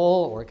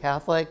Episcopal or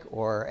Catholic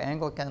or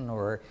Anglican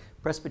or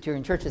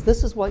Presbyterian churches,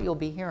 this is what you'll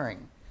be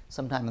hearing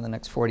sometime in the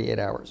next 48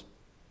 hours.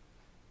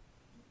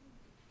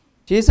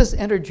 Jesus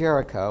entered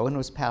Jericho and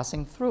was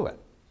passing through it.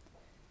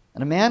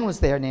 And a man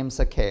was there named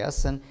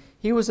Zacchaeus, and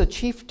he was a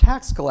chief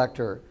tax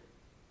collector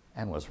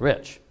and was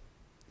rich.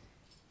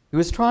 He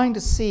was trying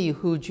to see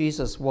who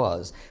Jesus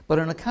was, but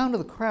on account of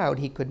the crowd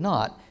he could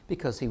not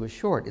because he was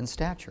short in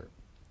stature.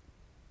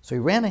 So he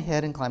ran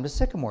ahead and climbed a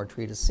sycamore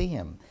tree to see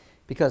him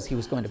because he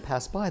was going to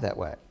pass by that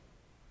way.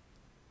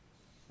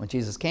 When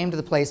Jesus came to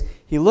the place,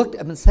 he looked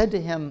up and said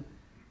to him,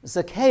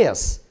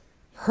 Zacchaeus,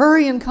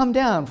 hurry and come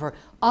down, for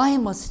I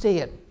must stay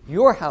at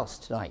your house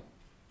tonight.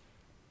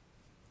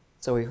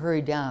 So he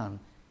hurried down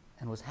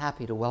and was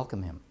happy to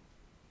welcome him.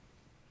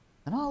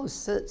 And all who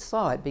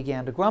saw it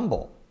began to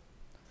grumble.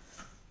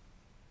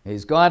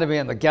 He's going to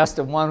be the guest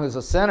of one who's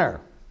a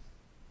sinner.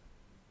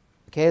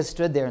 Zacchaeus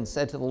stood there and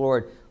said to the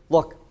Lord,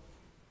 look,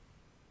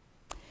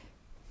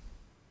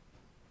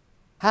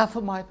 half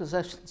of my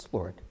possessions,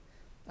 Lord,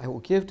 I will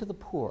give to the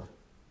poor.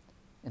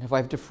 And if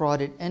I've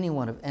defrauded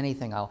anyone of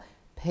anything, I'll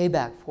pay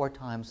back 4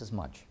 times as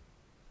much.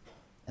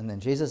 And then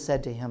Jesus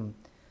said to him,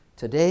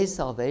 today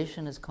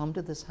salvation has come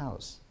to this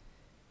house,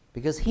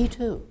 because he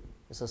too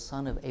is a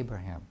son of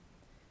Abraham.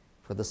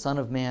 For the Son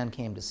of Man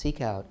came to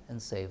seek out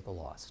and save the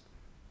lost.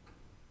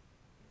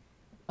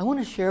 I want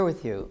to share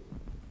with you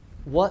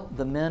what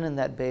the men in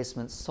that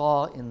basement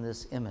saw in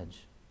this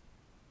image.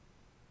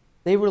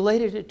 They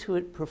related to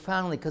it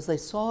profoundly because they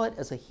saw it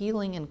as a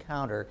healing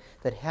encounter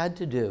that had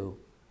to do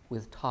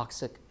with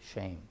toxic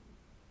shame.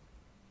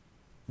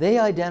 They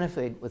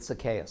identified with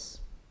Zacchaeus,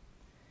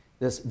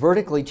 this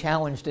vertically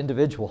challenged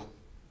individual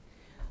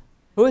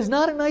who is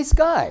not a nice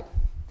guy.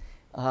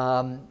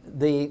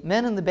 The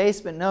men in the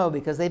basement know,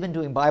 because they've been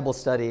doing Bible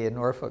study in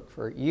Norfolk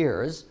for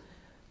years,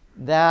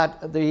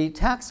 that the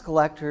tax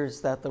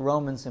collectors that the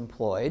Romans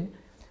employed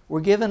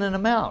were given an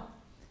amount.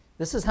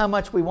 This is how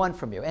much we want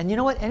from you. And you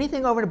know what?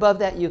 Anything over and above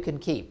that you can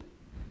keep.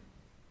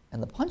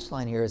 And the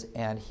punchline here is,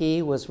 and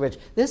he was rich.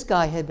 This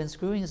guy had been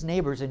screwing his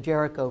neighbors in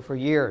Jericho for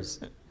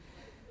years.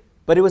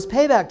 But it was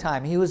payback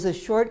time. He was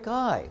this short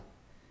guy.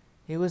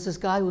 He was this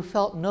guy who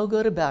felt no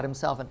good about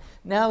himself. And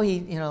now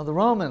the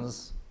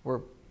Romans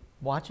were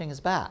watching his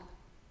back.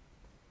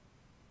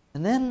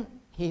 And then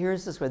he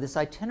hears this where this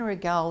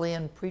itinerant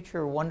Galilean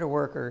preacher, wonder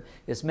worker,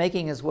 is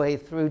making his way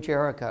through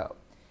Jericho,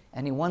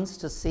 and he wants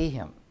to see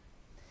him.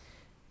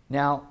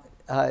 Now,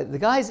 the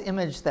guy's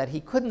image that he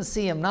couldn't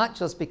see him not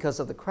just because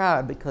of the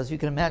crowd, because you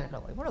can imagine,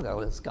 like, what about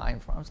this guy in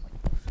front of us?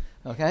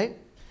 Okay?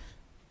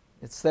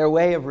 It's their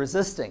way of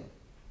resisting.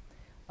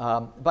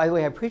 By the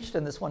way, I preached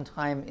in this one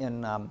time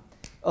in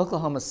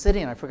Oklahoma City,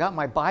 and I forgot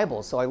my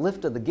Bible, so I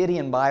lifted the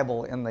Gideon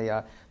Bible in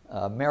the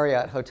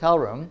Marriott hotel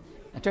room.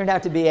 It turned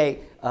out to be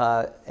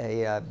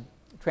a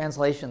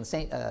translation,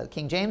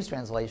 King James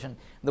translation.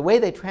 The way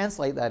they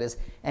translate that is,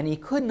 and he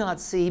could not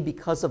see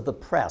because of the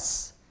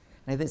press.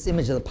 And I have this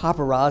image of the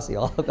paparazzi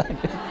all about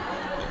it.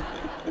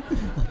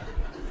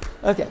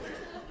 Okay,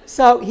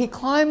 so he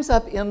climbs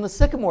up in the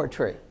sycamore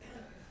tree.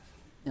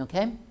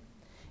 Okay,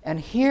 and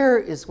here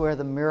is where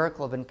the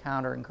miracle of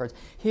encounter occurs.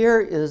 Here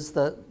is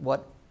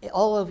what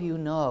all of you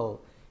know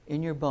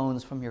in your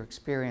bones from your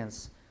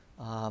experience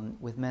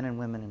with men and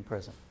women in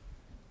prison.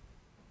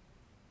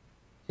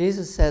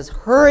 Jesus says,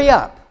 hurry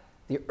up,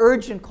 the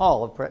urgent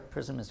call of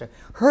prison minister.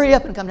 Hurry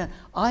up and come down.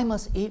 I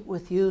must eat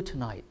with you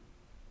tonight.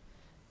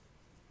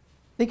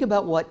 Think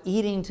about what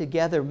eating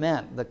together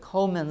meant, the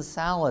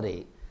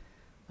commensality.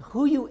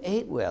 Who you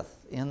ate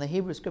with in the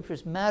Hebrew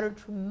Scriptures mattered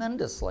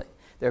tremendously.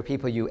 There are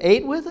people you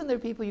ate with and there are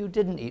people you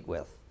didn't eat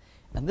with.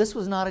 And this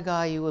was not a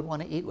guy you would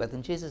want to eat with.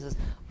 And Jesus says,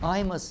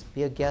 I must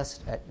be a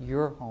guest at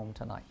your home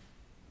tonight.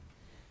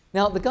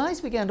 Now, the guys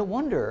began to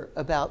wonder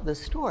about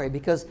this story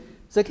because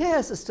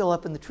Zacchaeus is still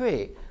up in the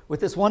tree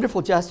with this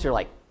wonderful gesture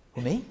like,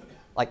 who, me?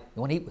 Like, you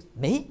want to eat with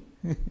me?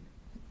 Isn't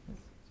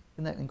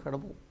that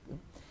incredible?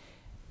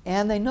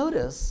 And they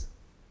notice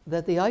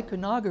that the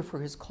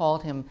iconographer has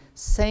called him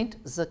Saint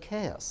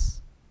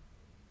Zacchaeus.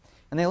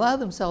 And they allow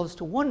themselves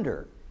to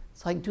wonder.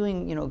 It's like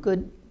doing,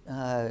 good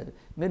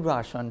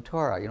midrash on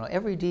Torah.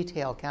 Every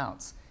detail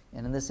counts.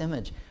 And in this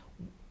image,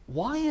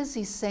 why is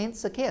he Saint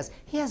Zacchaeus?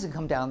 He hasn't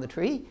come down the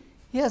tree.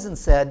 He hasn't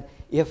said,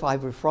 if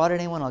I've defrauded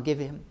anyone, I'll give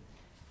you him.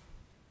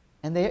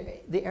 And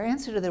the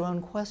answer to their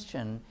own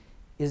question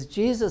is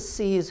Jesus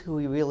sees who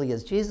he really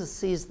is. Jesus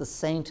sees the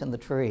saint in the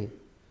tree.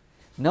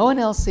 No one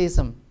else sees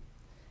him.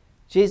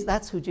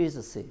 That's who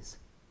Jesus sees.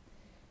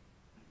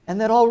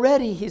 And that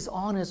already he's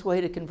on his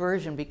way to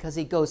conversion because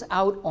he goes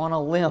out on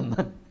a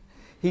limb.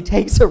 He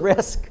takes a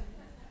risk.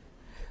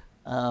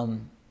 I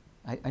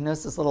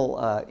noticed this little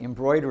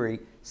embroidery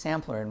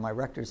sampler in my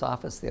rector's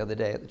office the other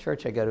day at the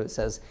church I go to. It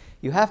says,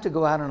 you have to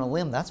go out on a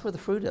limb. That's where the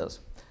fruit is.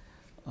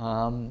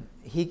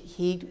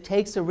 He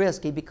takes a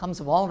risk. He becomes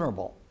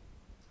vulnerable.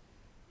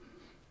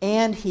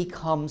 And he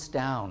comes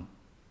down.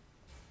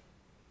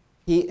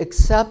 He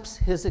accepts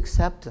his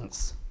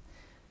acceptance.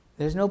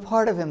 There's no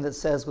part of him that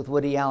says with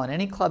Woody Allen,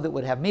 any club that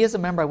would have me as a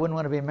member I wouldn't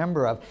want to be a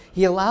member of.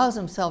 He allows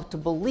himself to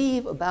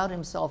believe about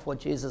himself what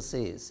Jesus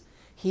sees.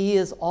 He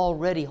is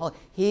already holy.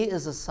 He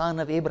is a son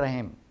of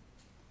Abraham.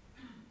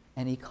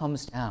 And he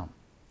comes down.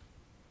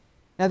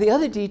 Now the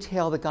other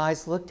detail the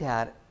guys looked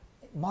at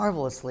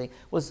marvelously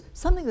was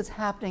something that's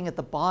happening at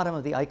the bottom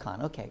of the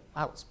icon. Okay,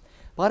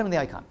 bottom of the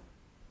icon.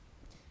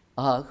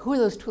 Who are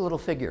those two little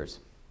figures?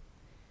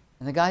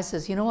 And the guy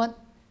says, you know what?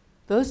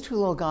 Those two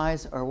little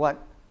guys are what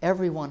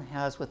everyone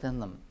has within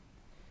them.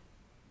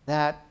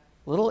 That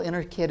little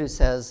inner kid who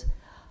says,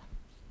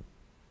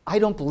 I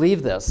don't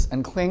believe this,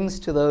 and clings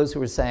to those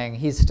who are saying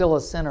he's still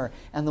a sinner,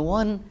 and the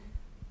one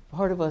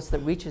part of us that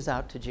reaches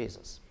out to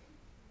Jesus.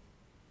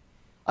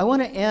 I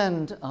want to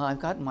end, I've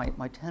got my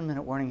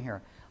 10-minute warning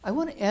here. I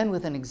want to end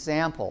with an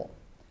example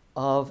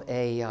of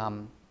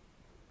an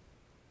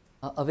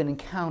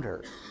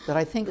encounter that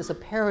I think is a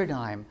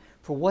paradigm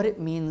for what it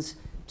means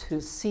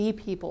to see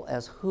people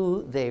as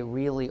who they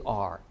really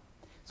are.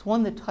 It's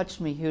one that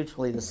touched me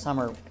hugely this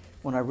summer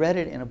when I read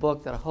it in a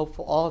book that I hope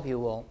all of you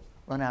will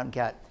run out and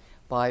get,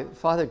 by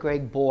Father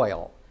Greg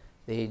Boyle,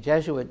 the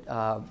Jesuit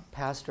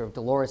pastor of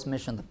Dolores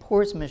Mission, the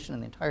poorest mission in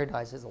the entire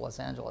Diocese of Los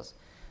Angeles,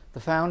 the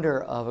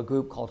founder of a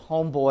group called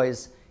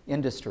Homeboys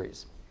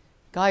Industries.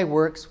 Guy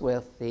works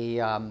with the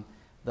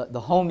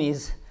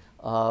homies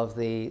of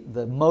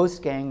the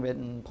most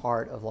gang-ridden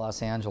part of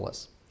Los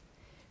Angeles.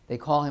 They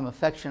call him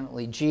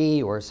affectionately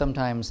G, or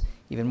sometimes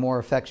even more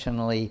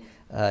affectionately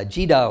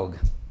G-Dog.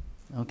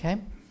 Okay?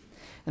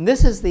 And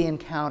this is the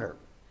encounter.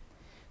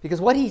 Because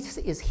what he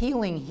is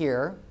healing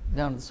here,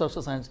 down in the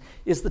social science,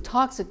 is the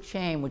toxic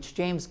shame which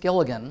James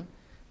Gilligan,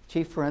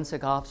 Chief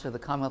Forensic Officer of the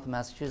Commonwealth of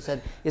Massachusetts,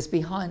 said is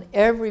behind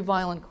every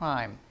violent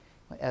crime,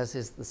 as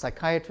is the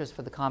psychiatrist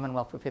for the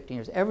Commonwealth for 15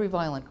 years. Every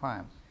violent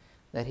crime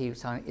that he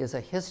was on is a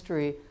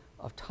history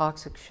of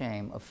toxic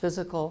shame, of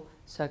physical,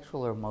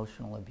 sexual, or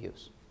emotional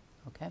abuse.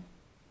 Okay?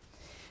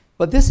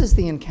 But this is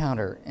the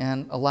encounter,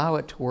 and allow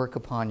it to work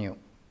upon you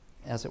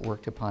as it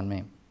worked upon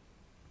me.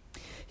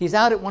 He's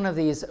out at one of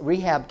these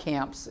rehab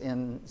camps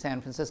in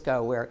San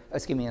Francisco,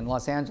 in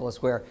Los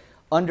Angeles, where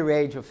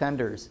underage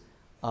offenders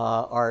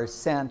are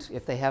sent,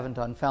 if they haven't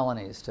done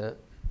felonies, to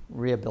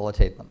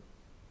rehabilitate them.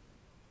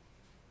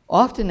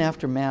 Often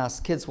after Mass,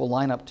 kids will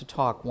line up to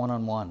talk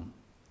one-on-one.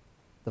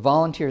 The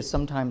volunteers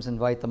sometimes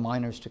invite the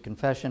minors to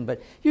confession,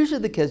 but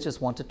usually the kids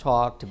just want to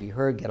talk, to be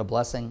heard, get a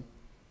blessing.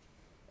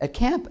 At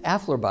Camp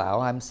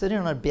Afflerbau, I'm sitting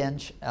on a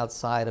bench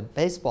outside a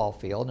baseball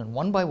field, and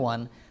one by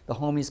one, the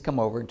homies come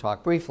over and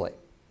talk briefly.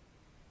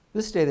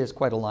 This day, there's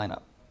quite a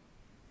lineup.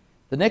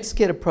 The next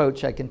kid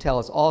approach, I can tell,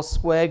 is all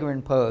swagger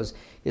and pose.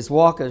 His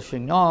walk is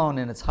chignon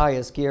in its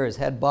highest gear, his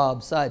head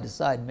bobs side to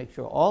side to make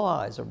sure all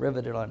eyes are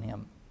riveted on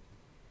him.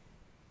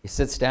 He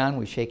sits down,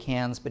 we shake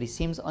hands, but he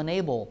seems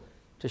unable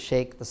to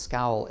shake the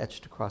scowl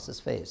etched across his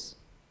face.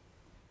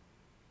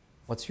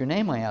 "What's your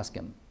name?" I ask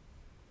him.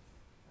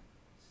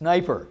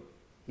 "Sniper,"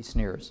 he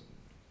sneers.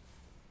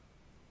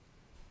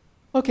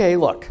 "Okay,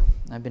 look,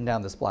 I've been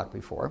down this block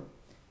before.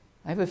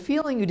 I have a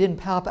feeling you didn't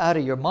pop out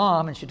of your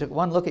mom and she took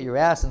one look at your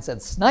ass and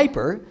said,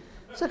 'Sniper.'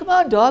 So come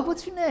on, dog,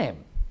 what's your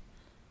name?"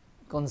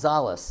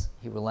 "Gonzalez,"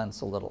 he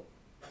relents a little.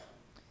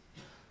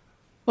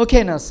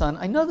 "Okay, now, son,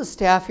 I know the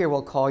staff here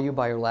will call you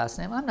by your last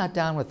name. I'm not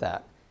down with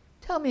that.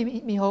 Tell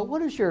me, mijo, what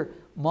does your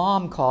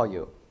mom call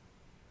you?"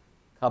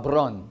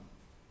 "Cabron,"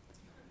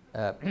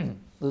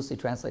 loosely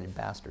translated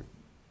bastard.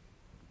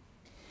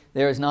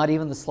 There is not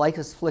even the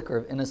slightest flicker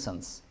of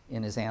innocence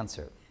in his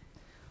answer.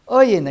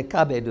 "Oye, ne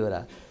cabe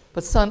dura.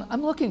 But son,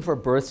 I'm looking for a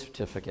birth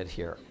certificate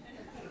here."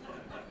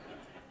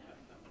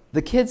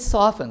 The kid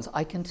softens.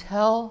 I can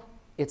tell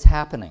it's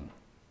happening.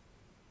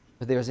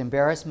 But there's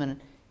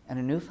embarrassment and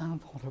a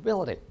newfound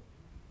vulnerability.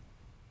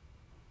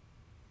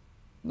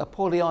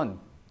 "Napoleon,"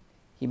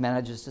 he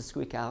manages to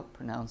squeak out,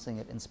 pronouncing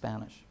it in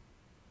Spanish.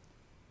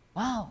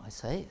 "Wow," I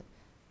say,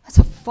 "that's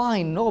a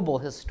fine, noble,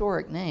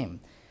 historic name.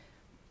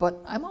 But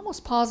I'm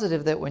almost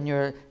positive that when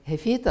your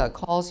jefita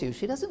calls you,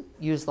 she doesn't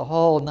use the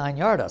whole 9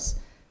 yardas.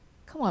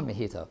 Come on,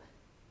 mijito.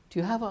 Do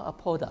you have a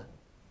apoda,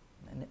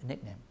 a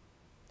nickname?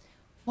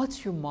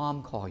 What's your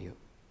mom call you?"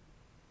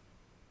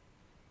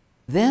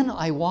 Then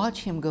I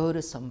watch him go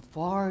to some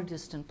far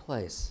distant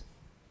place,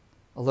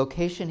 a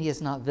location he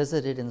has not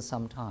visited in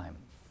some time.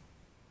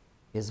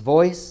 His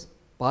voice,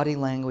 body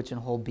language,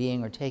 and whole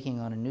being are taking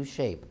on a new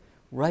shape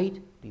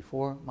right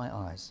before my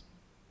eyes.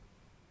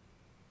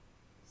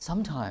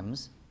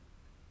 Sometimes,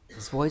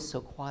 his voice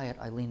so quiet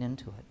I lean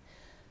into it.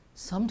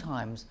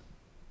 Sometimes,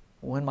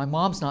 when my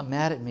mom's not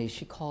mad at me,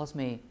 she calls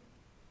me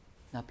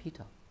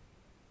Napito.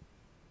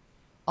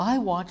 I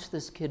watch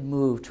this kid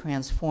move,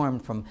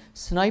 transformed from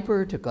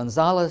Sniper to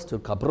Gonzalez to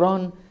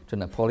Cabron to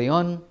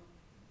Napoleon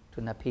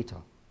to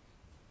Napito.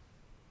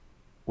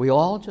 We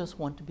all just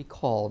want to be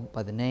called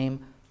by the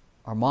name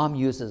our mom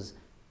uses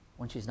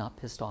when she's not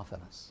pissed off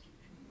at us.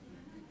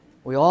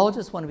 We all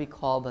just want to be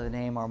called by the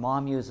name our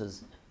mom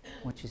uses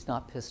when she's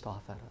not pissed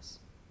off at us.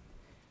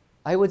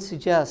 I would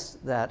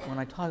suggest that when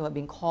I talk about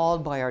being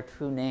called by our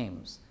true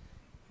names,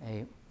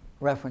 a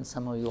reference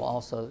some of you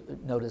also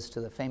noticed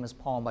to the famous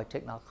poem by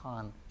Thich Nhat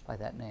Hanh by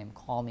that name,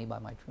 "Call Me by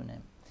My True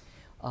Name,"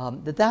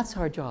 that's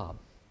our job,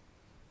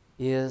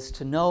 is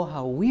to know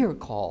how we are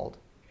called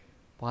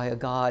by a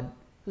God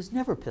who's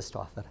never pissed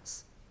off at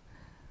us,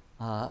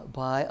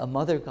 by a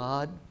Mother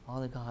God,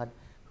 Father God,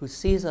 who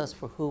sees us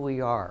for who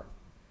we are.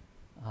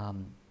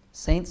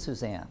 Saint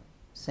Suzanne,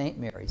 Saint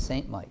Mary,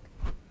 Saint Mike,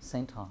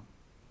 Saint Tom,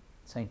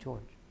 Saint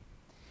George.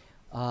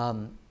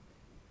 And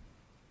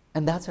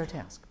that's our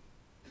task.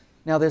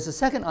 Now, there's a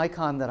second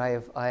icon that I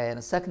have, and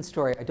a second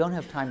story. I don't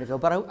have time to go,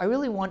 but I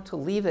really want to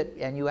leave it,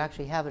 and you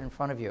actually have it in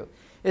front of you.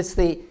 It's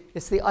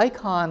the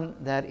icon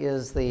that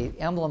is the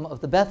emblem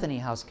of the Bethany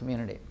House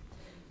community,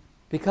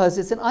 because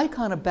it's an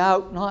icon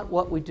about not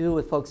what we do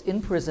with folks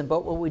in prison,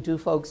 but what we do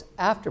folks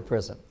after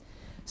prison.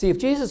 See, if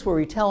Jesus were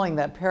retelling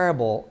that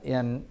parable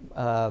in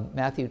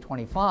Matthew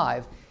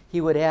 25, he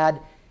would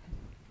add,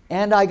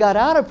 "And I got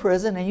out of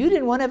prison, and you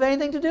didn't want to have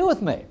anything to do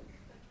with me."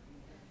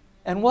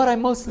 And what I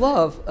most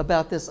love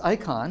about this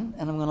icon,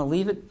 and I'm going to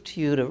leave it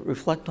to you to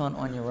reflect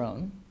on your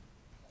own,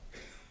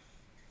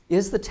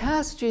 is the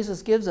task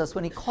Jesus gives us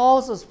when he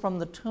calls us from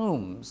the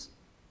tombs.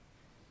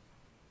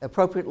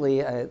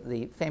 Appropriately,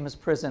 the famous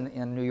prison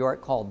in New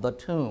York called The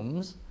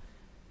Tombs,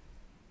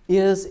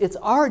 it's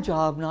our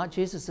job, not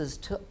Jesus's,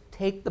 to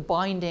take the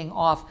binding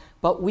off,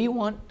 but we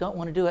don't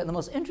want to do it. And the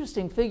most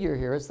interesting figure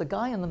here is the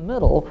guy in the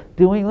middle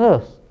doing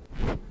this.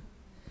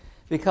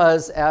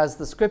 Because as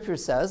the scripture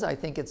says, I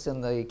think it's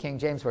in the King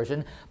James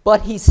Version,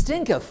 "But he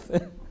stinketh."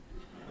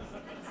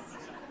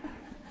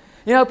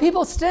 You know,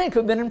 people stink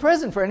who've been in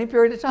prison for any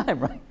period of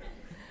time, right?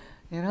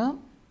 You know?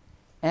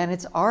 And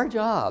it's our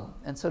job.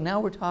 And so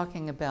now we're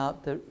talking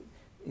about the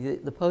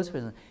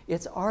post-prison.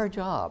 It's our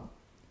job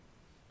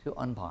to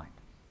unbind,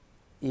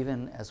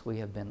 even as we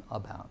have been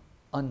unbound.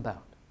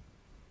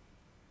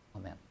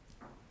 Amen.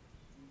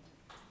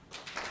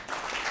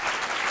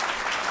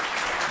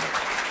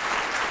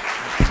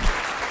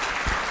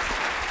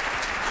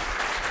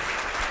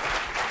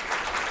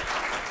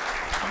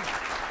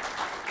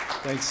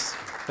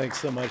 Thanks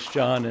so much,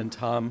 John and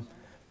Tom,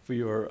 for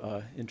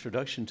your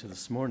introduction to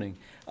this morning.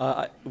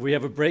 We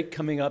have a break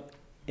coming up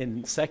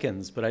in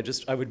seconds, but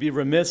I would be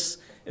remiss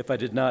if I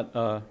did not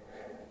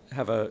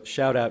have a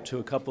shout out to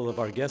a couple of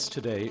our guests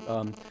today.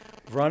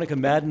 Veronica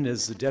Madden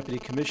is the Deputy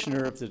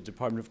Commissioner of the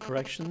Department of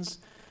Corrections.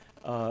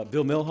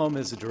 Bill Milholm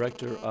is the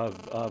Director of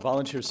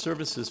Volunteer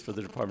Services for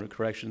the Department of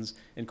Corrections,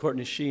 and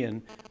Courtney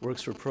Sheehan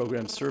works for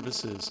Program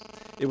Services.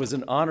 It was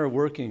an honor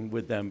working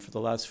with them for the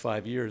last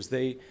 5 years.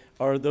 They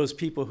are those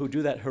people who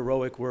do that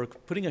heroic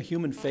work, putting a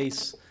human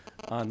face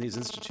on these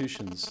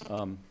institutions.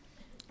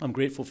 I'm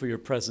grateful for your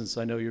presence.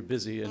 I know you're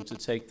busy, and to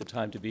take the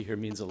time to be here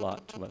means a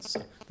lot to us.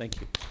 So thank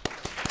you.